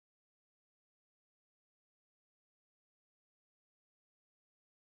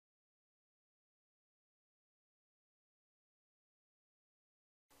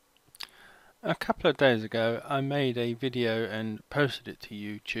A couple of days ago I made a video and posted it to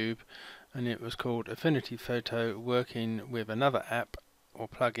YouTube, and it was called Affinity Photo working with another app or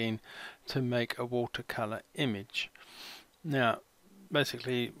plugin to make a watercolor image. Now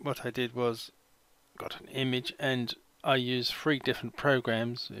basically what I did was got an image and I used 3 different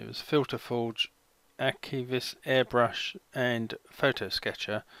programs. It was Filter Forge, Archivist, Airbrush and Photo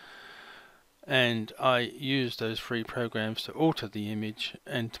Sketcher, and I used those 3 programs to alter the image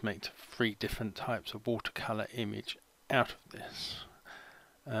and to make 3 different types of watercolor image out of this.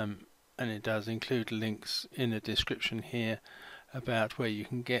 And it does include links in the description here about where you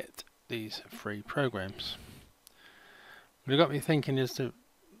can get these 3 programs. What it got me thinking is to,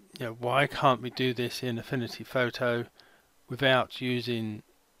 why can't we do this in Affinity Photo without using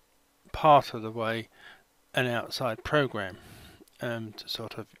part of the way an outside program to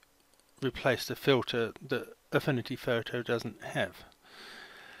sort of replace the filter that Affinity Photo doesn't have.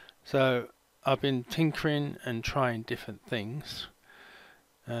 So I've been tinkering and trying different things.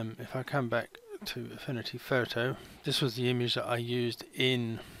 If I come back to Affinity Photo, this was the image that I used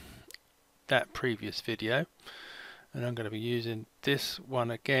in that previous video, and I'm going to be using this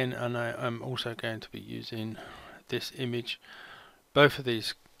one again, and I'm also going to be using this image. Both of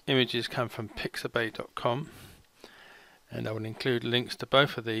these images come from Pixabay.com, and I will include links to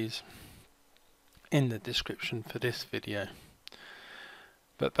both of these in the description for this video.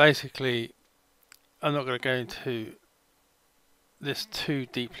 But basically I'm not going to go into this too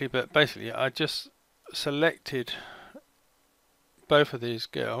deeply, but basically I just selected both of these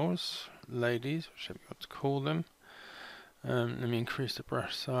girls, ladies, whichever you want to call them. Let me increase the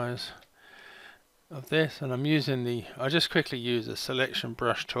brush size of this, and I just quickly use the selection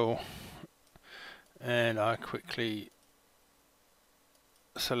brush tool, and I quickly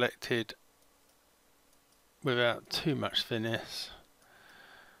selected without too much finesse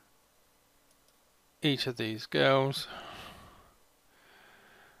each of these girls,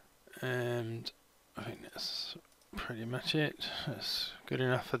 and I think that's pretty much it. That's good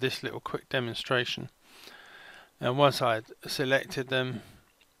enough for this little quick demonstration. And once I'd selected them,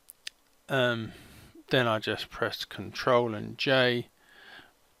 then I just pressed Control and J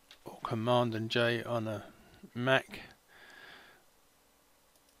or Command and J on a Mac,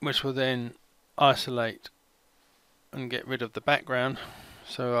 which will then isolate and get rid of the background.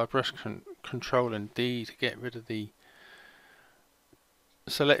 So I press Control and D to get rid of the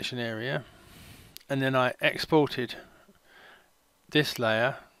selection area, and then I exported this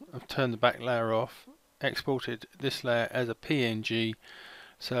layer. I've turned the back layer off, exported this layer as a PNG,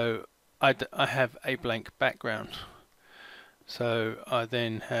 so I have a blank background. So I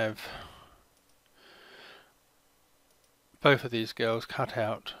then have both of these girls cut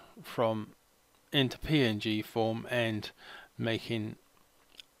out into PNG form and making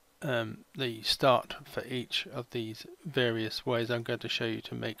the start for each of these various ways I'm going to show you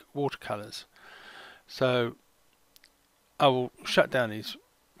to make watercolors. So I will shut down these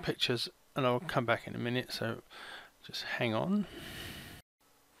pictures and I'll come back in a minute, so just hang on.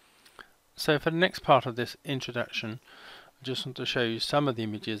 So for the next part of this introduction, I just want to show you some of the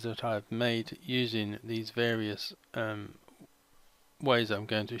images that I've made using these various ways I'm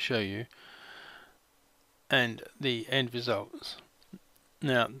going to show you and the end results.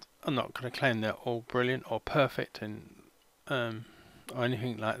 Now I'm not going to claim they're all brilliant or perfect and or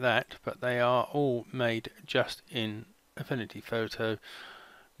anything like that, but they are all made just in Affinity Photo.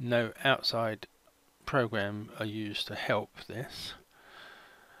 No outside program are used to help this.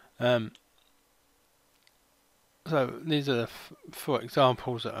 So these are the 4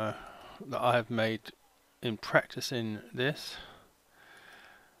 examples that I have made in practicing this,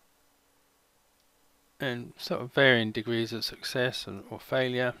 and sort of varying degrees of success or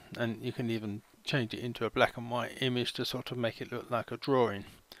failure, and you can even change it into a black and white image to sort of make it look like a drawing.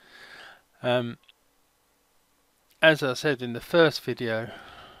 As I said in the first video,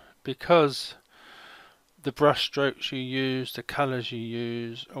 because the brush strokes you use, the colours you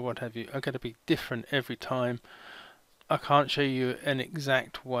use or what have you are going to be different every time, I can't show you an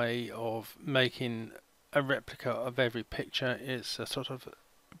exact way of making a replica of every picture. It's a sort of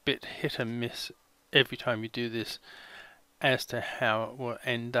bit hit and miss every time you do this as to how it will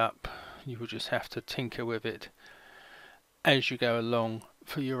end up. You will just have to tinker with it as you go along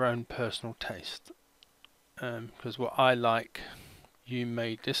for your own personal taste, because what I like you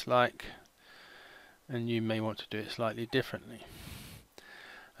may dislike and you may want to do it slightly differently.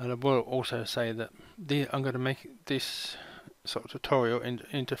 And I will also say that I'm going to make this sort of tutorial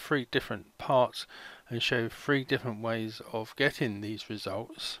into 3 different parts and show 3 different ways of getting these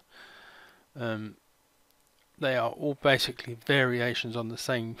results. They are all basically variations on the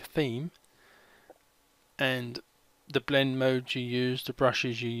same theme, and the blend modes you use, the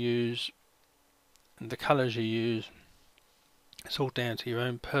brushes you use, and the colours you use. It's all down to your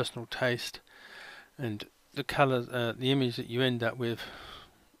own personal taste, and the colours, the image that you end up with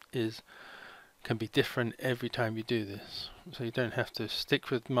can be different every time you do this. So you don't have to stick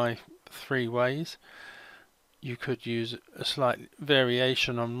with my 3 ways. You could use a slight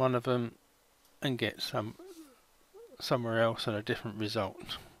variation on one of them and get somewhere else and a different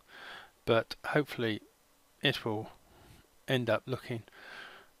result. But hopefully it will end up looking,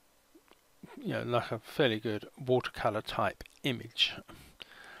 you know, like a fairly good watercolor type image.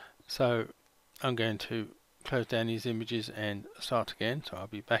 So I'm going to close down these images and start again, so I'll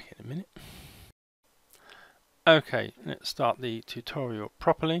be back in a minute. Okay, let's start the tutorial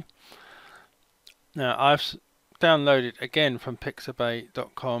properly. Now I've downloaded again from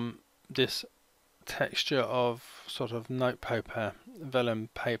Pixabay.com this texture of sort of note paper, vellum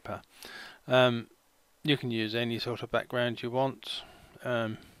paper. You can use any sort of background you want,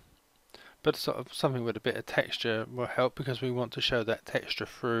 but sort of something with a bit of texture will help, because we want to show that texture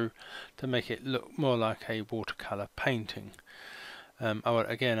through to make it look more like a watercolor painting. I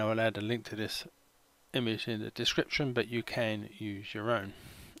will add a link to this image in the description, but you can use your own.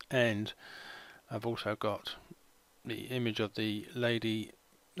 And I've also got the image of the lady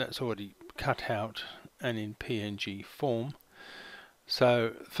that's already cut out and in PNG form.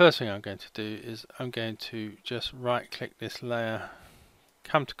 So the first thing I'm going to do is I'm going to just right click this layer,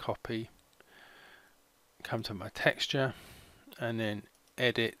 come to copy, come to my texture, and then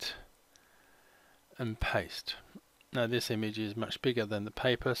edit and paste. Now this image is much bigger than the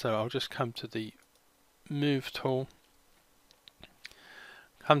paper, so I'll just come to the move tool,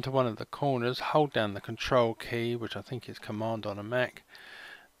 come to one of the corners, hold down the control key, which I think is command on a Mac,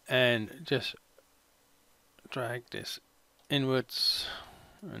 and just drag this inwards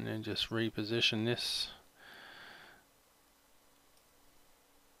and then just reposition this.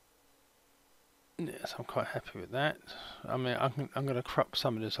 Yes, I'm quite happy with that. I mean, I'm going to crop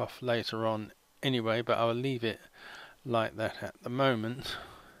some of this off later on anyway, but I'll leave it like that at the moment.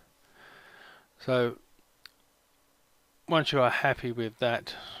 So once you are happy with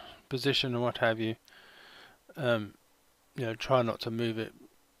that position and what have you, you know, try not to move it,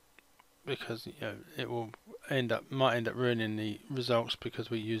 because you know it will might end up ruining the results, because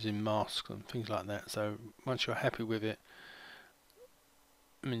we're using masks and things like that. So once you're happy with it,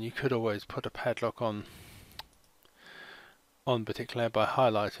 I mean, you could always put a padlock on particular by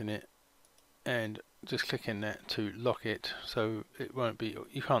highlighting it and just clicking that to lock it, so it won't be,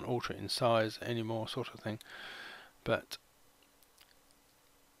 you can't alter it in size anymore, sort of thing. But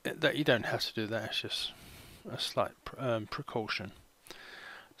that you don't have to do that, it's just a slight precaution.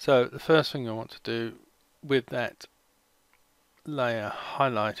 So the first thing I want to do with that layer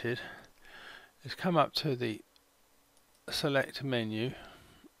highlighted is come up to the select menu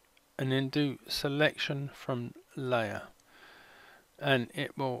and then do selection from layer, and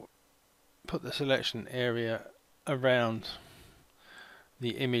it will put the selection area around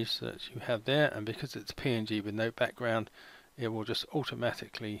the image that you have there, and because it's PNG with no background, it will just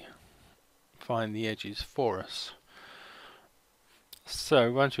automatically find the edges for us.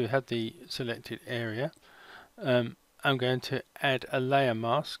 So once we have the selected area, I'm going to add a layer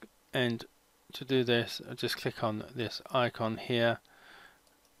mask, and to do this I just click on this icon here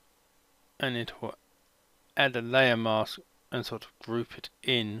and it will add a layer mask and sort of group it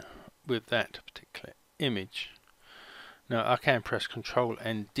in with that particular image. Now I can press Ctrl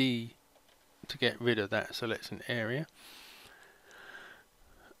and D to get rid of that selection area,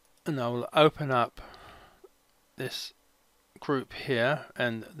 and I will open up this group here,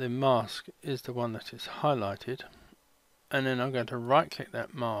 and the mask is the one that is highlighted, and then I'm going to right click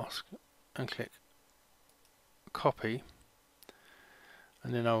that mask and click copy,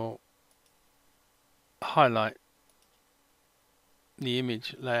 and then I will highlight the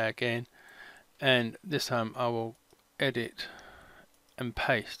image layer again, and this time I will edit and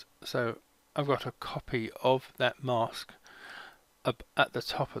paste. So I've got a copy of that mask up at the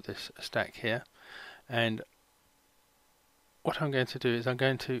top of this stack here, and what I'm going to do is I'm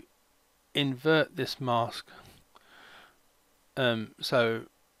going to invert this mask, so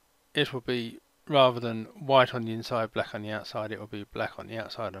it will be, rather than white on the inside, black on the outside, it will be black on the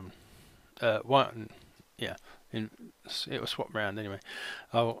outside and white, and yeah, it will swap around anyway.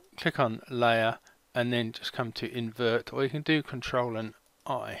 I'll click on layer and then just come to invert, or you can do Control and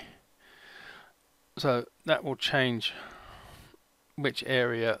I. So that will change which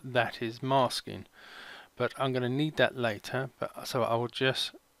area that is masking, but I'm going to need that later, but so I will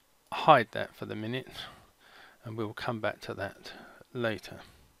just hide that for the minute and we will come back to that later.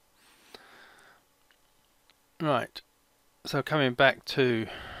 Right, so coming back to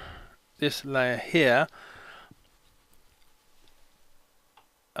this layer here,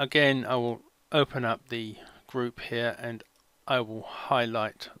 again I will open up the group here and I will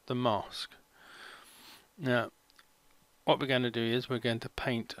highlight the mask. Now what we're going to do is we're going to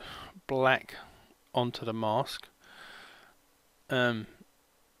paint black onto the mask. So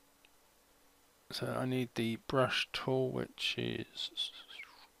I need the brush tool, which is,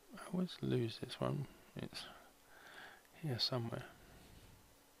 I always lose this one, it's here somewhere.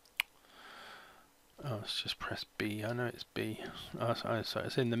 Oh, let's just press B. I know it's B. Oh, sorry,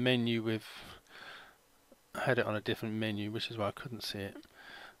 it's in the menu with, I had it on a different menu, which is why I couldn't see it.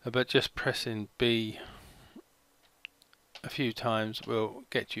 But just pressing B a few times will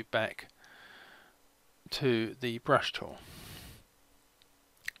get you back to the brush tool.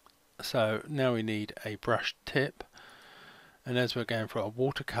 So now we need a brush tip, and as we're going for a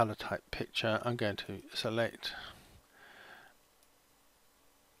watercolor type picture, I'm going to select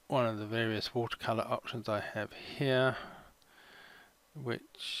one of the various watercolor options I have here,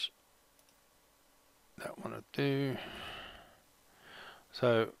 which that one will do.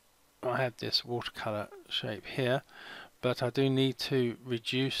 So I have this watercolor shape here, but I do need to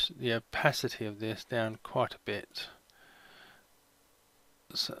reduce the opacity of this down quite a bit.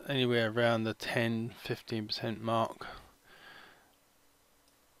 So anywhere around the 10-15% mark.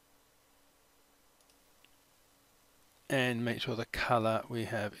 And make sure the color we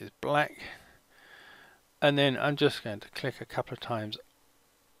have is black. And then I'm just going to click a couple of times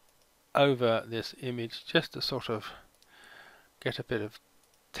over this image just to sort of get a bit of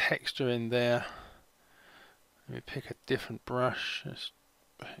texture in there. Let me pick a different brush.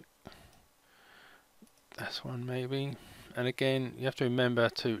 This one maybe. And again, you have to remember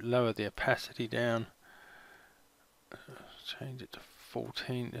to lower the opacity down. Change it to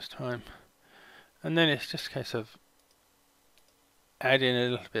 14 this time. And then it's just a case of adding a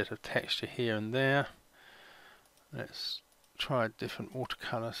little bit of texture here and there. Let's try a different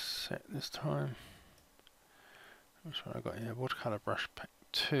watercolor set this time. Which one I got here? Watercolor brush pack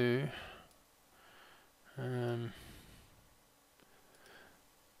 2.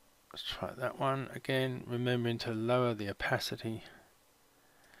 Let's try that one again, remembering to lower the opacity.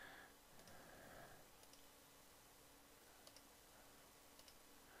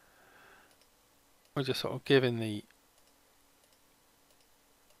 We're just sort of giving the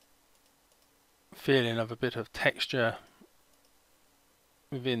feeling of a bit of texture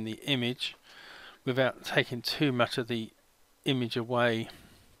within the image without taking too much of the image away,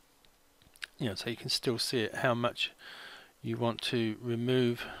 so you can still see it. How much you want to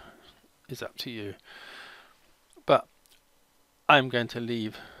remove is up to you, but I'm going to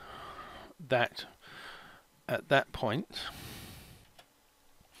leave that at that point.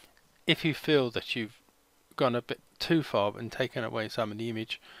 If you feel that you've gone a bit too far and taken away some of the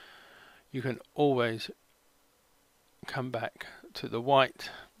image, you can always come back to the white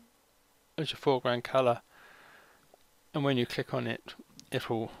as your foreground color, and when you click on it, it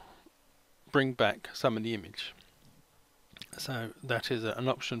will bring back some of the image. So that is an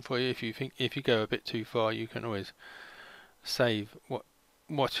option for you. If you go a bit too far, you can always save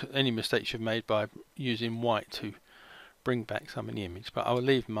any mistakes you've made by using white to bring back some of the image, but I will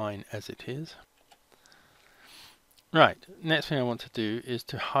leave mine as it is. Right, next thing I want to do is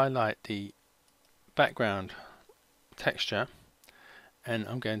to highlight the background texture, and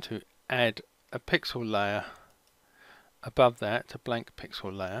I'm going to add a pixel layer above that, a blank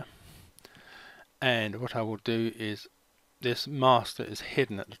pixel layer. And what I will do is this mask that is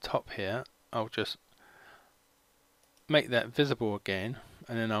hidden at the top here, I'll just make that visible again,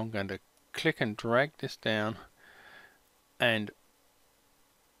 and then I'm going to click and drag this down and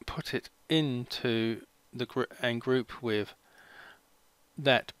put it into the group with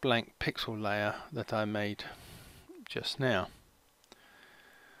that blank pixel layer that I made just now.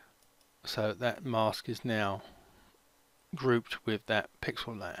 So that mask is now grouped with that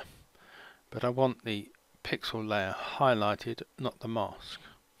pixel layer, but I want the pixel layer highlighted, not the mask.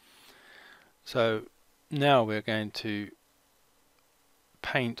 So now we're going to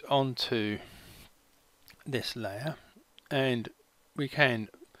paint onto this layer, and we can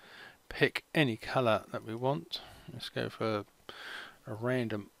pick any color that we want. Let's go for a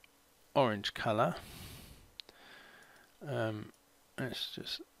random orange color. Let's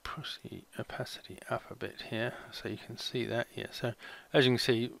just push the opacity up a bit here so you can see that. Yeah, so as you can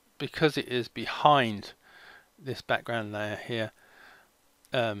see, because it is behind this background layer here,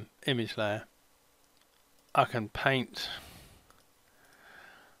 image layer, I can paint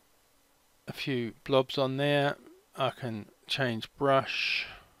a few blobs on there. I can change brush.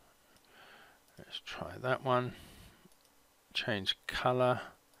 Let's try that one. Change colour.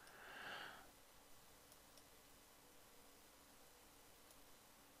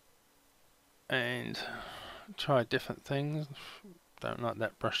 And try different things. Don't like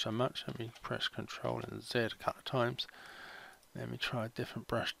that brush so much. Let me press Ctrl and Z a couple of times. Let me try a different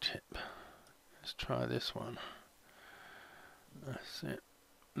brush tip. Let's try this one. That's it.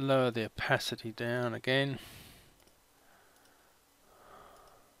 Lower the opacity down again.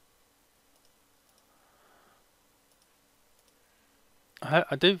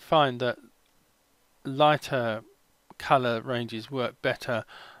 I do find that lighter colour ranges work better.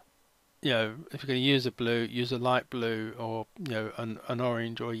 You know, if you're going to use a blue, use a light blue, or you know, an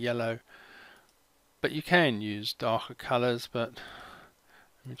orange or a yellow. But you can use darker colours. But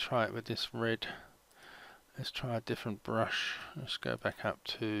let me try it with this red. Let's try a different brush. Let's go back up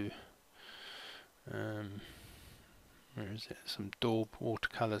to where is it? Some Daub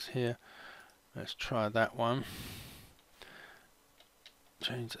watercolours here. Let's try that one.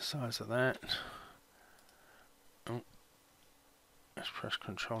 Change the size of that. Oh, let's press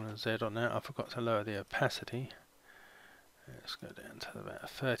Ctrl and Z on that. I forgot to lower the opacity. Let's go down to about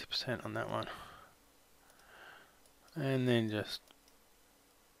 30% on that one. And then just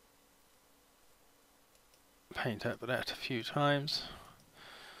paint over that a few times.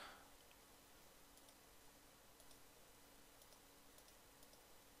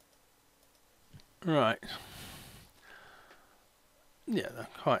 Right. Yeah, I'm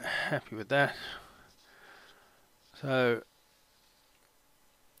quite happy with that. So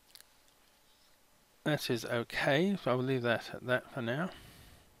that is okay, so I'll leave that at that for now.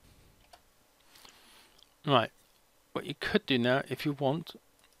 Right, what you could do now, if you want,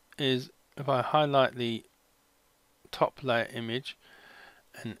 is if I highlight the top layer image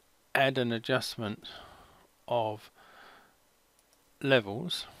and add an adjustment of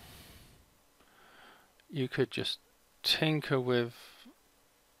levels, you could just tinker with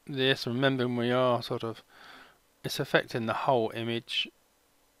this, remembering we are sort of, it's affecting the whole image,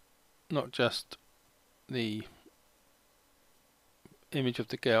 not just the image of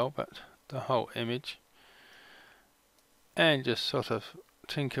the girl, but the whole image, and just sort of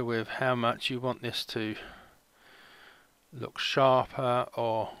tinker with how much you want this to look sharper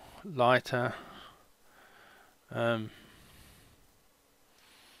or lighter.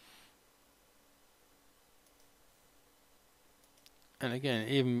 And again,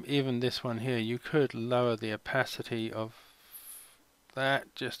 even this one here, you could lower the opacity of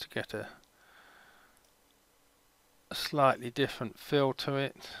that just to get a slightly different feel to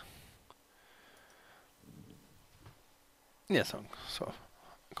it. Yes, I'm sort of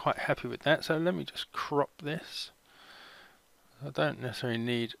quite happy with that. So let me just crop this. I don't necessarily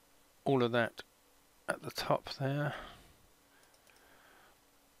need all of that at the top there.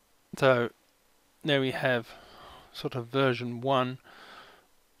 So there we have sort of version 1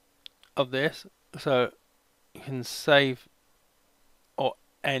 of this. So you can save, or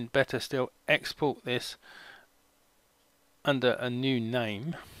and better still, export this under a new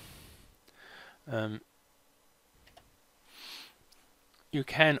name. You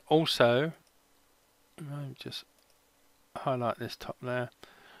can also, just highlight this top layer,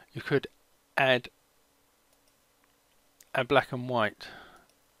 you could add a black and white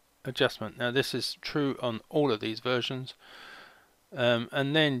adjustment. Now this is true on all of these versions,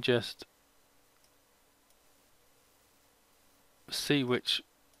 and then just see which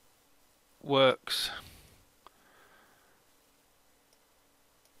works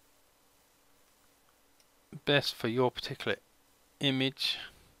best for your particular image.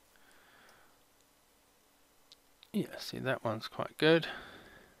 Yeah, see, that one's quite good.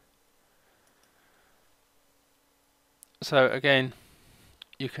 So again,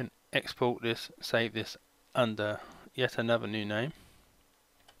 you can export this, save this under yet another new name.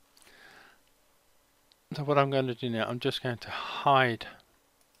 So what I'm going to do now, I'm just going to hide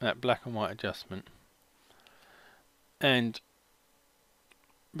that black and white adjustment. And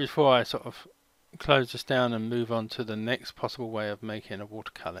before I sort of close this down and move on to the next possible way of making a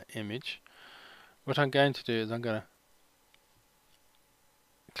watercolor image, what I'm going to do is I'm going to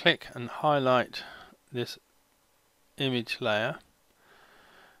click and highlight this image layer,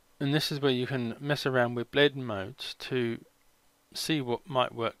 and this is where you can mess around with blend modes to see what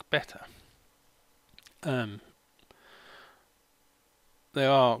might work better. There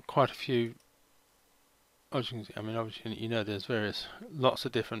are quite a few, as you can see, I mean, obviously you know there's lots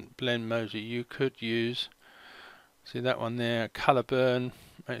of different blend modes that you could use. See that one there, color burn,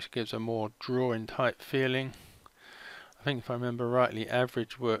 actually gives a more drawing type feeling. I think if I remember rightly,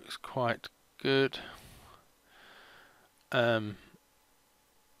 average works quite good.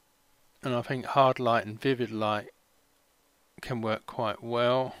 and I think hard light and vivid light can work quite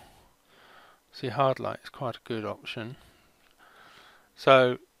well. See, hard light is quite a good option.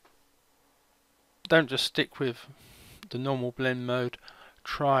 So don't just stick with the normal blend mode,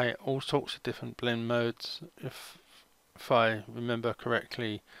 try all sorts of different blend modes. If I remember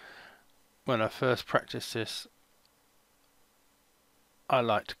correctly, when I first practiced this, I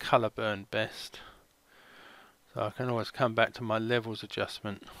liked colour burn best, so I can always come back to my levels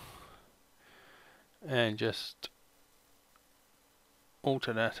adjustment and just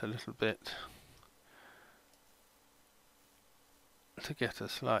alter that a little bit to get a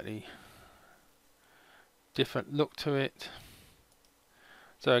slightly different look to it.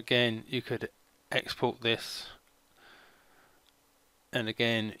 So again, you could export this, and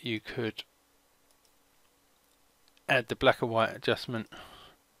again you could add the black and white adjustment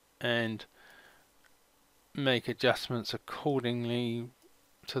and make adjustments accordingly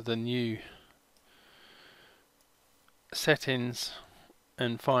to the new settings,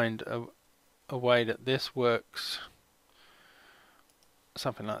 and find a way that this works,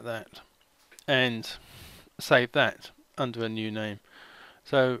 something like that, and save that under a new name.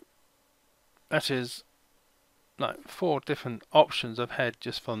 So that is like 4 different options I've had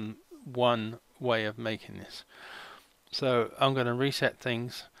just from one way of making this. So I'm going to reset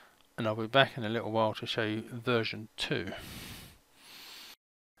things, and I'll be back in a little while to show you version 2.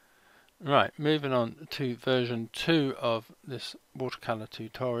 Right, moving on to version 2 of this watercolor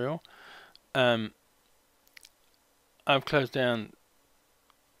tutorial. I've closed down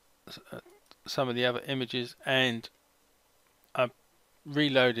some of the other images, and I've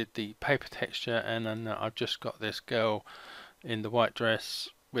reloaded the paper texture, and then I've just got this girl in the white dress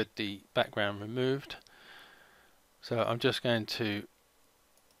with the background removed. So I'm just going to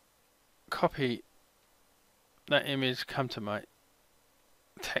copy that image, come to my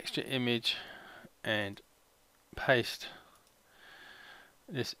texture image and paste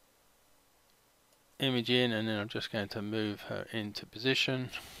this image in, and then I'm just going to move her into position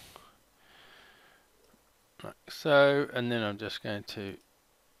like so, and then I'm just going to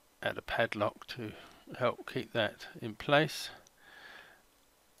add a padlock to help keep that in place.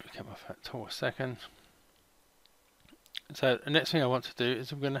 Come off that tool a second. So the next thing I want to do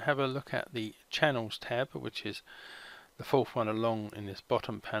is I'm going to have a look at the channels tab, which is the 4th one along in this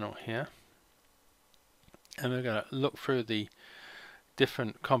bottom panel here, and we're going to look through the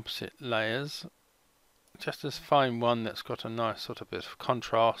different composite layers just to find one that's got a nice sort of bit of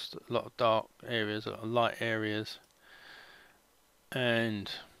contrast, a lot of dark areas, a lot of light areas, and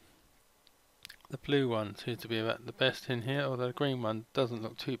the blue one seems to be about the best in here, although the green one doesn't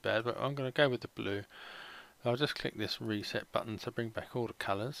look too bad, but I'm going to go with the blue. I'll just click this reset button to bring back all the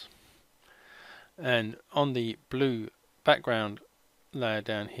colours, and on the blue background layer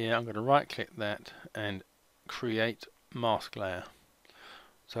down here I'm going to right click that and create mask layer,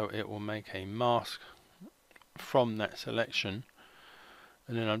 so it will make a mask from that selection,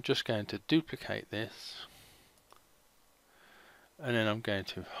 and then I'm just going to duplicate this, and then I'm going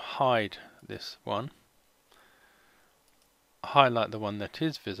to hide this one, highlight the one that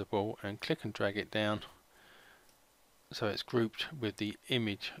is visible, and click and drag it down so it's grouped with the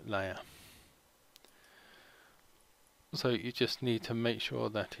image layer. So you just need to make sure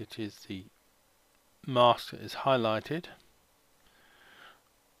that it is the mask that is highlighted.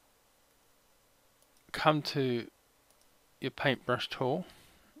 Come to your paintbrush tool,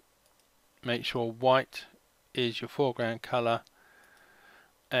 make sure white is your foreground colour,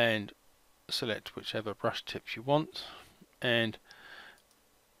 and select whichever brush tips you want, and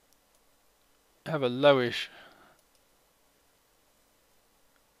have a lowish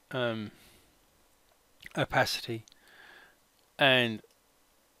opacity, and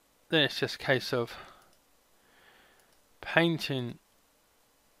then it's just a case of painting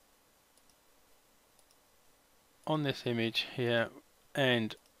on this image here,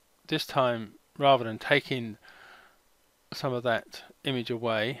 and this time rather than taking some of that image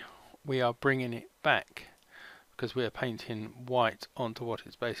away, we are bringing it back because we are painting white onto what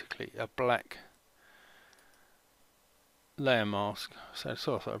is basically a black layer mask. So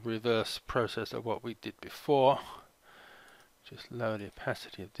sort of a reverse process of what we did before. Just lower the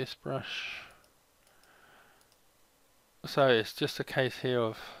opacity of this brush. So it's just a case here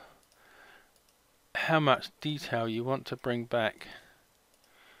of how much detail you want to bring back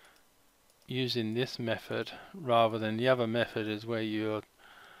using this method rather than the other method is where you're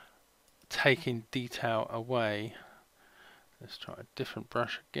taking detail away. Let's try a different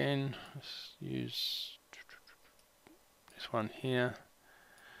brush again. Let's use this one here.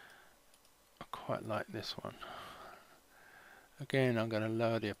 I quite like this one. again I'm going to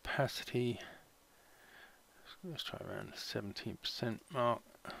lower the opacity. Let's try around the 17% mark.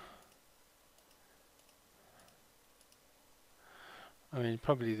 I mean,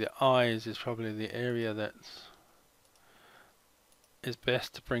 probably the eyes is probably the area that is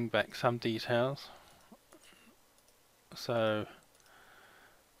best to bring back some details. So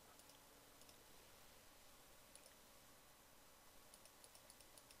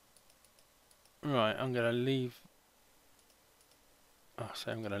right, I'm going to leave. Oh,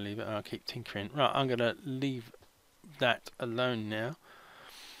 so I'm going to leave it. I'll keep tinkering. Right, I'm going to leave that alone now.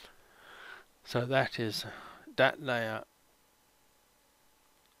 So that is that layer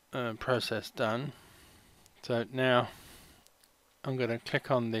process done. So now I'm going to click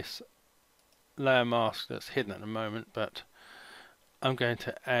on this layer mask that's hidden at the moment, but I'm going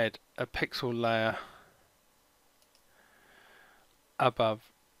to add a pixel layer above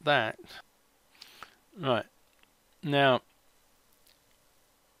that. Right, now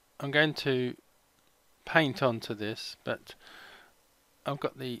I'm going to paint onto this, but I've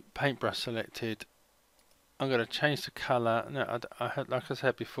got the paintbrush selected. I'm going to change the colour. Now, like I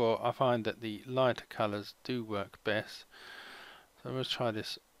said before, I find that the lighter colours do work best. So let's try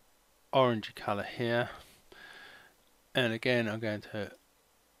this orangey colour here. And again, I'm going to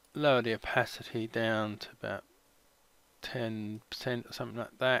lower the opacity down to about 10% or something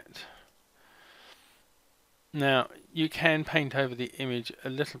like that. Now, you can paint over the image a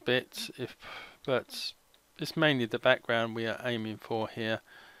little bit, but it's mainly the background we are aiming for here.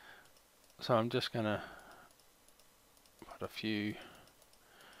 So I'm just going to put a few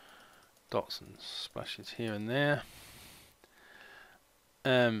dots and splashes here and there.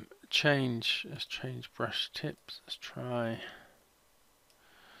 Let's change brush tips. Let's try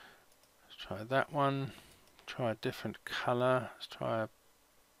that one. Try a different colour. Let's try a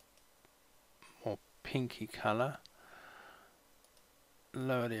more pinky colour.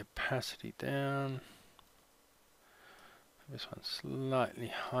 Lower the opacity down. This one's slightly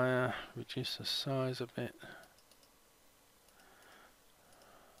higher. Reduce the size a bit.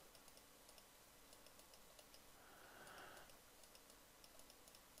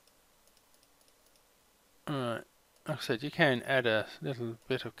 Alright, like I said, you can add a little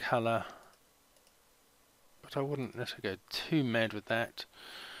bit of colour, but I wouldn't necessarily go too mad with that,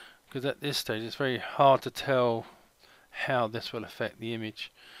 because at this stage it's very hard to tell how this will affect the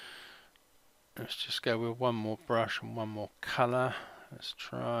image. Let's just go with one more brush and one more colour. Let's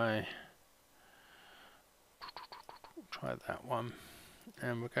try that one,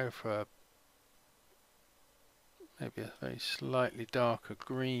 and we'll go for maybe a very slightly darker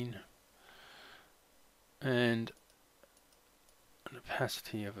green and an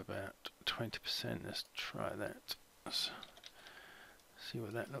opacity of about 20%. Let's try that. Let's see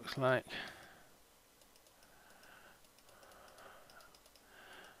what that looks like.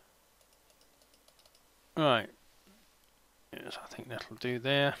 Right, yes, I think that'll do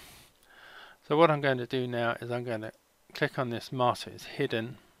there. So what I'm going to do now is I'm going to click on this mask that is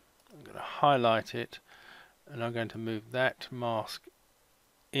hidden. I'm going to highlight it, and I'm going to move that mask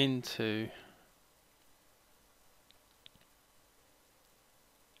into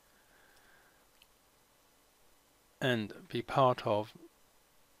and be part of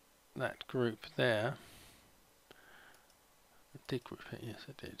that group there. I did group it, yes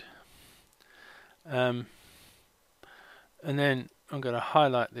I did. And then I'm going to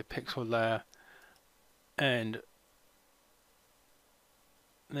highlight the pixel layer, and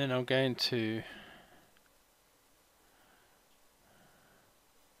then I'm going to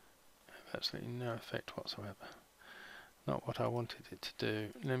have absolutely no effect whatsoever. Not what I wanted it to do.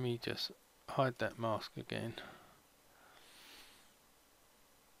 Let me just hide that mask again.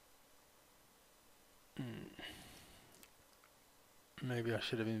 Maybe I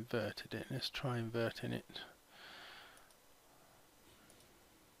should have inverted it. Let's try inverting it.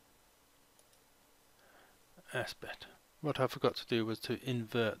 That's better. What I forgot to do was to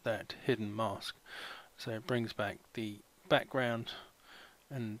invert that hidden mask, so it brings back the background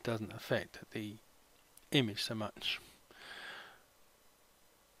and doesn't affect the image so much.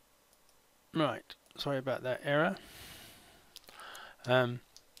 Right, sorry about that error.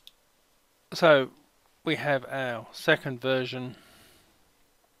 So we have our second version.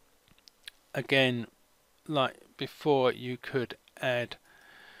 Again, like before, you could add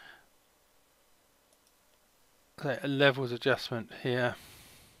a levels adjustment here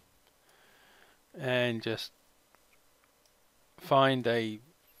and just find a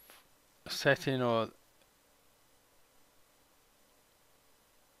setting or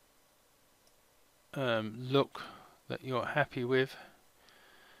look that you're happy with.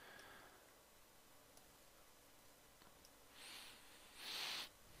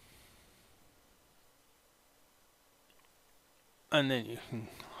 and then you can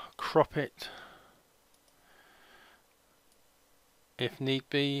crop it if need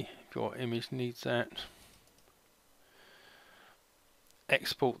be, if your image needs that.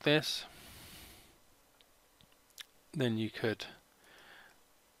 Export this, then you could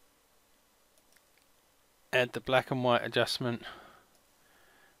add the black and white adjustment,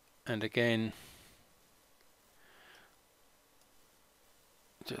 and again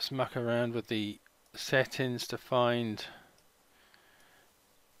just muck around with the settings to find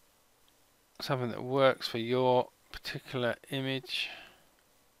something that works for your particular image.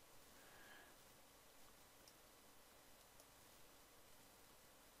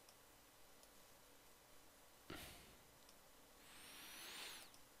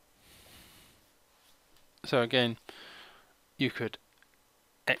 So again, you could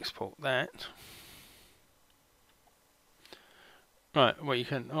export that. Right, what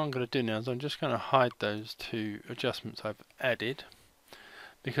I'm going to do now is I'm just going to hide those two adjustments I've added,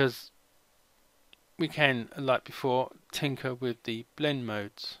 because we can, like before, tinker with the blend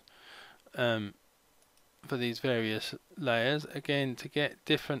modes for these various layers, again to get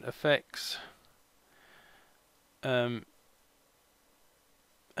different effects and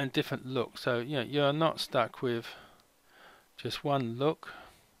different looks. So you're not stuck with just one look.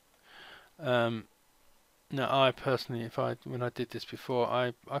 Now I personally, when I did this before,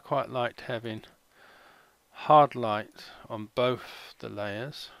 I quite liked having hard light on both the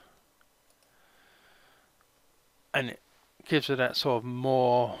layers, and it gives it that sort of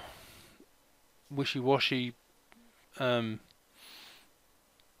more wishy-washy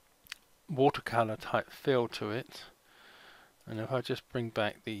watercolor type feel to it. And if I just bring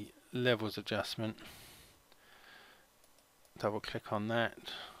back the levels adjustment, double click on that,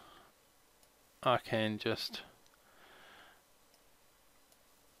 I can just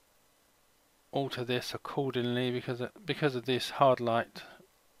alter this accordingly, because of this hard light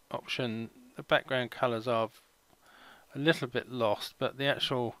option. The background colors are a little bit lost, but the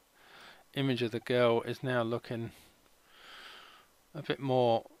actual image of the girl is now looking a bit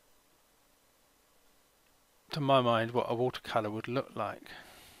more, to my mind, what a watercolor would look like.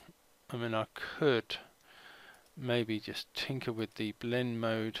 I mean, I could maybe just tinker with the blend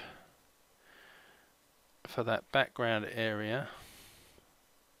mode for that background area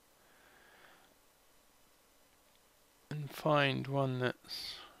and find one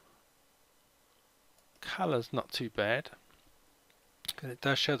that's color's not too bad, because it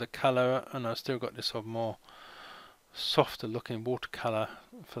does show the color, and I've still got this sort of more softer looking watercolor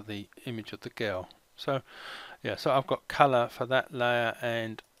for the image of the girl. So yeah, so I've got color for that layer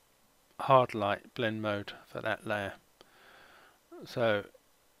and hard light blend mode for that layer. So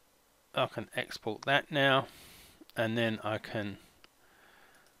I can export that now, and then I can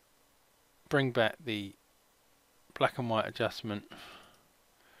bring back the black and white adjustment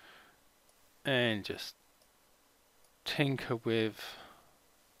and just tinker with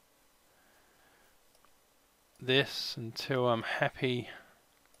this until I'm happy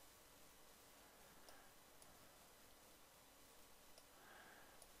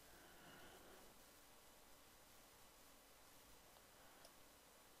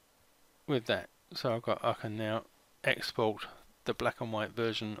with that. So I can now export the black and white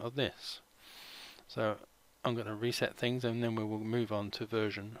version of this. So I'm going to reset things, and then we will move on to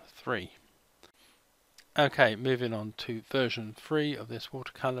version 3. Okay, moving on to version 3 of this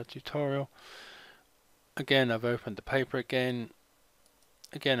watercolor tutorial. Again, I've opened the paper again.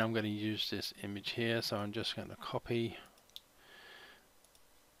 Again, I'm going to use this image here, so I'm just going to copy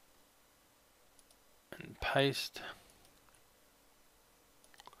and paste.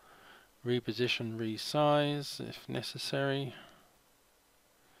 Reposition, resize if necessary,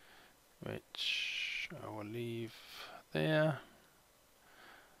 which I will leave there.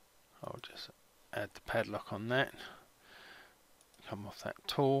 I'll just add the padlock on that, come off that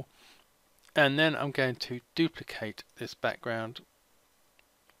tool, and then I'm going to duplicate this background.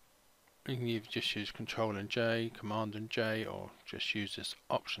 You can either just use Control and J, Command and J, or just use this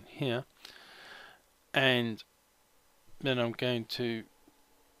option here, and then I'm going to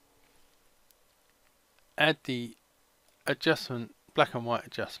add the adjustment, black and white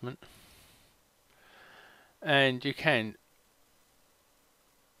adjustment, and you can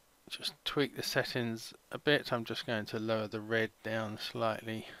just tweak the settings a bit. I'm just going to lower the red down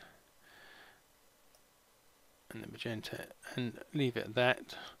slightly and the magenta, and leave it at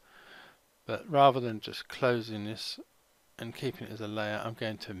that. But rather than just closing this and keeping it as a layer, I'm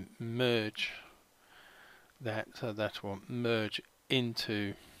going to merge that, so that will merge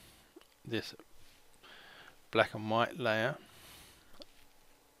into this black and white layer.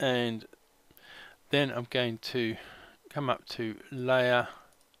 And then I'm going to come up to Layer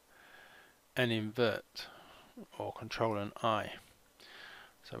and Invert, or Control and I.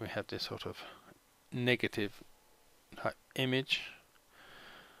 So we have this sort of negative type image,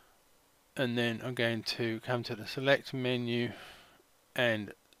 and then I'm going to come to the Select menu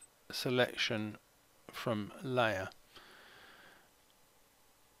and Selection from Layer.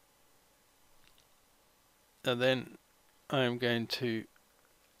 And then I'm going to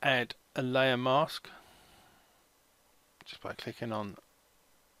add a layer mask just by clicking on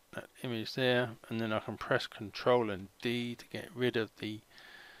that image there, and then I can press Ctrl and D to get rid of the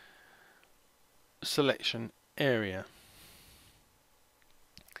selection area.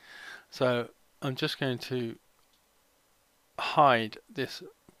 So I'm just going to hide this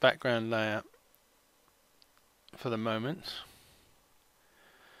background layer for the moment,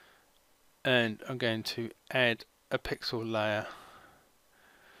 and I'm going to add a pixel layer,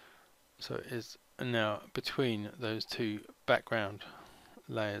 so it is now between those two background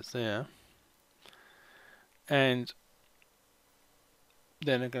layers there. And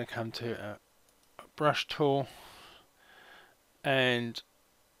then I'm going to come to a brush tool and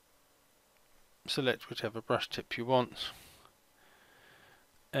select whichever brush tip you want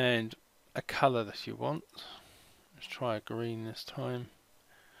and a color that you want. Let's try a green this time.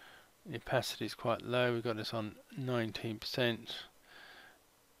 The opacity is quite low, we've got this on 19%,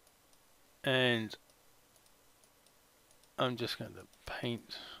 and I'm just going to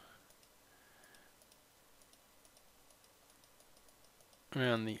paint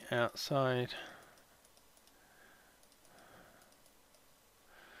around the outside.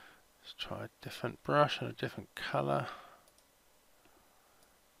 Let's try a different brush and a different color.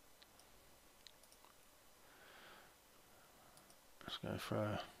 Let's go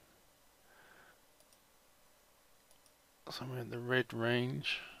for somewhere in the red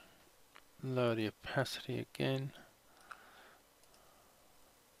range. Lower the opacity again.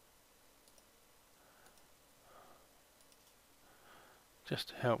 Just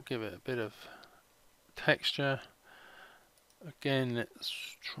to help give it a bit of texture. Again, let's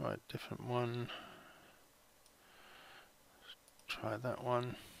try a different one. Let's try that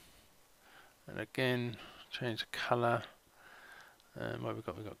one. And again, change the colour. What we've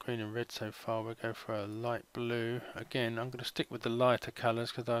got green and red so far. We'll go for a light blue. Again, I'm going to stick with the lighter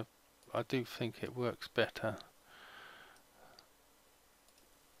colours because I do think it works better.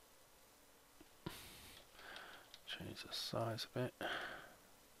 Change the size a bit.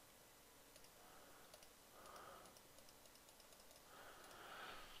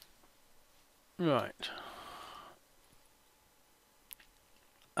 Right.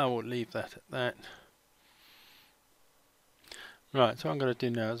 I will leave that at that. Right, so what I'm going to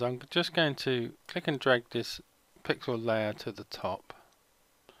do now is I'm just going to click and drag this pixel layer to the top,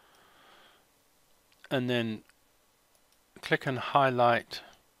 and then click and highlight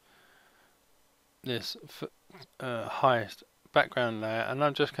this highest background layer, and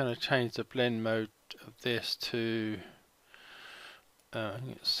I'm just going to change the blend mode of this to I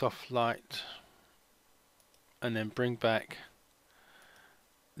think it's soft light, and then bring back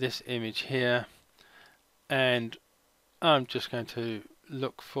this image here, and I'm just going to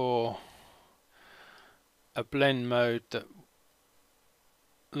look for a blend mode that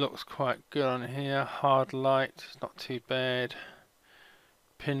looks quite good on here. Hard light, it's not too bad.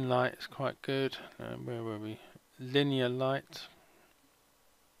 Pin light is quite good. Where were we? Linear light.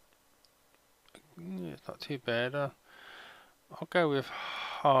 Yeah, it's not too bad. I'll go with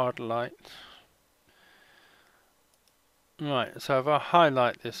hard light. Right, so if I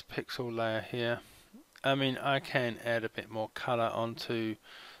highlight this pixel layer here, I mean, I can add a bit more color onto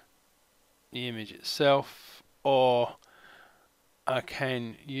the image itself, or I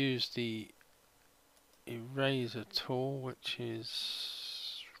can use the eraser tool, which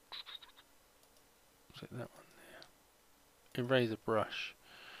is that one there? Eraser brush.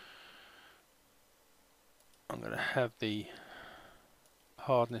 I'm going to have the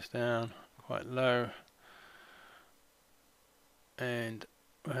hardness down quite low, and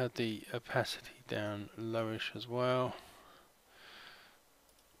I have the opacity down lowish as well,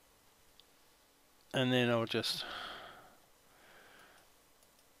 and then I'll just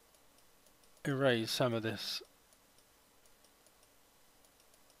erase some of this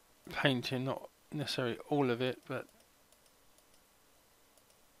painting, not necessarily all of it, but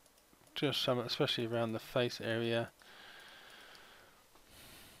just some, especially around the face area.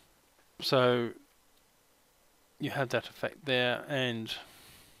 So you have that effect there, and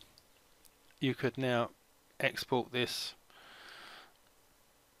you could now export this,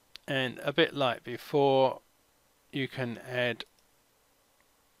 and a bit like before, you can add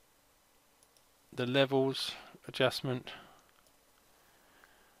the levels adjustment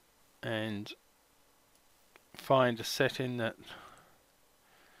and find a setting that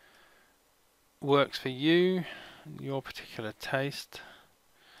works for you, your particular taste.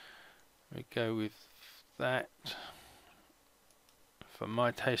 We go with that for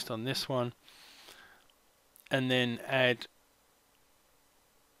my taste on this one, and then add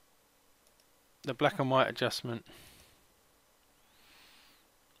the black and white adjustment,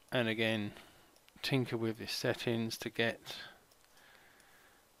 and again tinker with the settings to get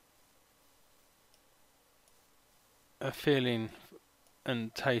a feeling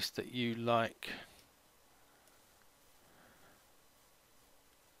and taste that you like.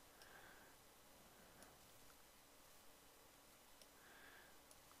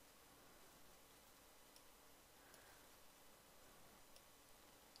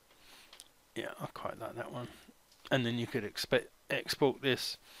 Yeah, I quite like that one. And then you could export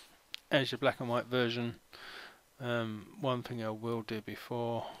this as your black and white version. One thing I will do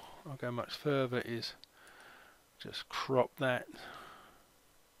before I go much further is just crop that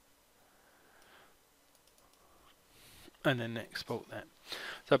and then export that.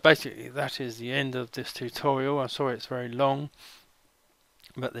 So basically that is the end of this tutorial. I'm sorry it's very long,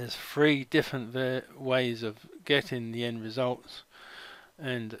 but there's 3 different ways of getting the end results,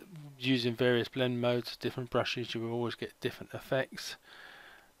 and using various blend modes, different brushes, you will always get different effects.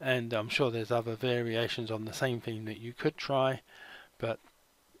 And I'm sure there's other variations on the same theme that you could try, but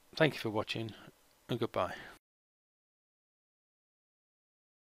thank you for watching and goodbye.